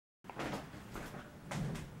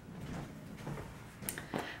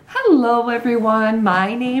Hello everyone,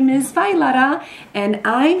 my name is Violetta and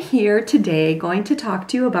I'm here today going to talk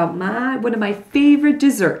to you about one of my favorite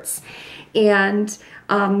desserts. And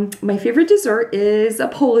my favorite dessert is a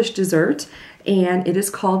Polish dessert and it is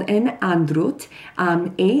called an Andrut,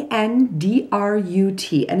 A-N-D-R-U-T,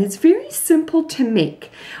 and it's very simple to make.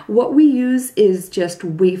 What we use is just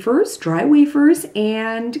wafers, dry wafers,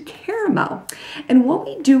 and caramel. And what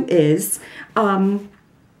we do is,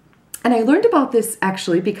 and I learned about this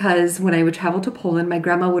actually because when I would travel to Poland, my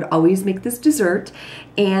grandma would always make this dessert,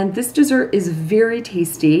 and this dessert is very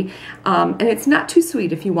tasty, and it's not too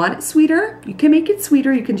sweet. If you want it sweeter, you can make it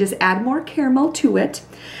sweeter. You can just add more caramel to it.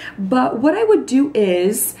 But what I would do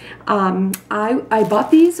is, I bought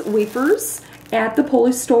these wafers at the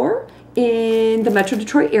Polish store in the Metro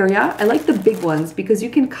Detroit area. I like the big ones because you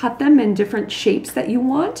can cut them in different shapes that you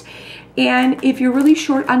want. And if you're really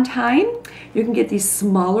short on time, you can get these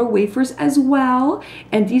smaller wafers as well.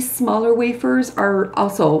 And these smaller wafers are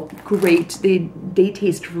also great. They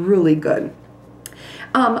taste really good.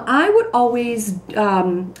 I would always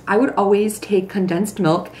take condensed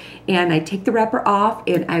milk, and I take the wrapper off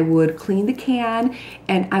and I would clean the can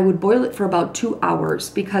and I would boil it for about 2 hours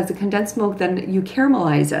because the condensed milk, then you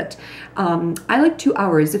caramelize it. I like 2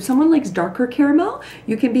 hours. If someone likes darker caramel,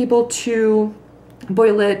 you can be able to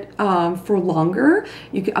boil it for longer.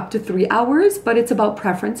 You can up to 3 hours, but it's about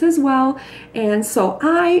preference as well. And so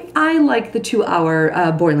I like the 2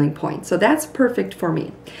 hour boiling point. So that's perfect for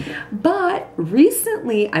me. But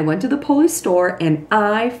recently I went to the Polish store and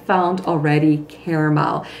I found already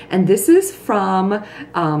caramel. And this is from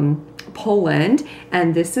Poland,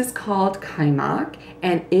 and this is called kajmak,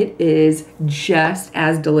 and it is just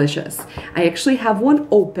as delicious. I actually have one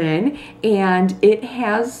open, and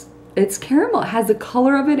it's caramel. It has the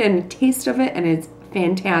color of it and the taste of it, and it's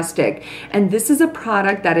fantastic. And this is a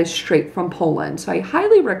product that is straight from Poland. So I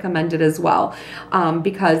highly recommend it as well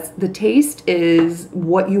because the taste is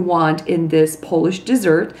what you want in this Polish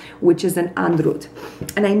dessert, which is an Andrut.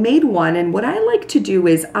 And I made one, and what I like to do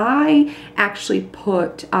is I actually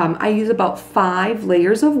put, I use about 5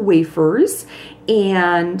 layers of wafers,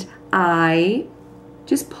 and I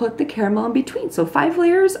just put the caramel in between. So 5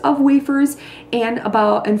 layers of wafers and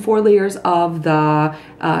 4 layers of the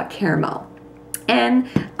caramel. And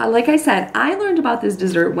like I said, I learned about this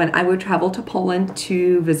dessert when I would travel to Poland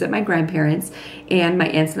to visit my grandparents and my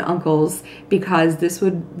aunts and uncles, because this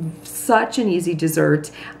would such an easy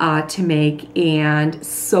dessert to make and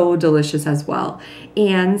so delicious as well.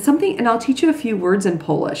 And I'll teach you a few words in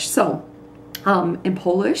Polish. So in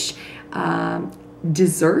Polish,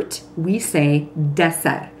 dessert, we say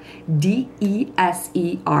deser,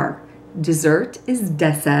 D-E-S-E-R. Dessert is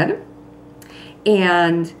deser.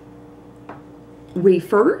 And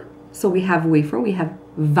wafer, so we have wafer, we have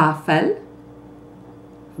wafel,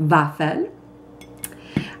 wafel.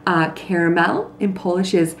 Caramel in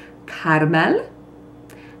Polish is karmel,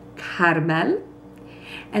 karmel.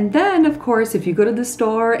 And then, of course, if you go to the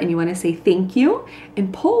store and you want to say thank you,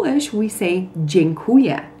 in Polish we say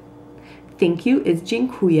dziękuję. Thank you is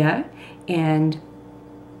dziękuję, and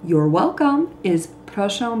you're welcome is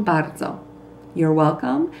proszę bardzo. You're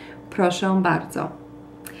welcome, proszę bardzo.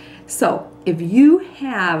 So if you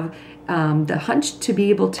have the hunch to be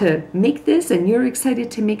able to make this and you're excited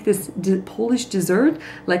to make this Polish dessert,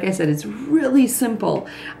 like I said, it's really simple.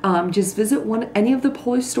 Just visit any of the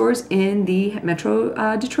Polish stores in the Metro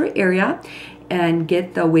Detroit area and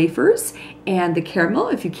get the wafers and the caramel.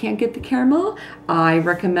 If you can't get the caramel, I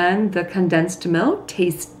recommend the condensed milk.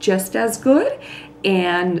 Tastes just as good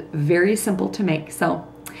and very simple to make. So,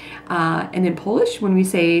 and in Polish, when we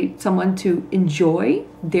say someone to enjoy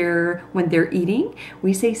when they're eating,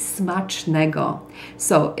 we say smacznego.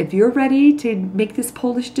 So if you're ready to make this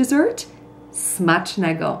Polish dessert,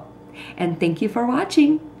 smacznego. And thank you for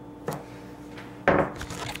watching.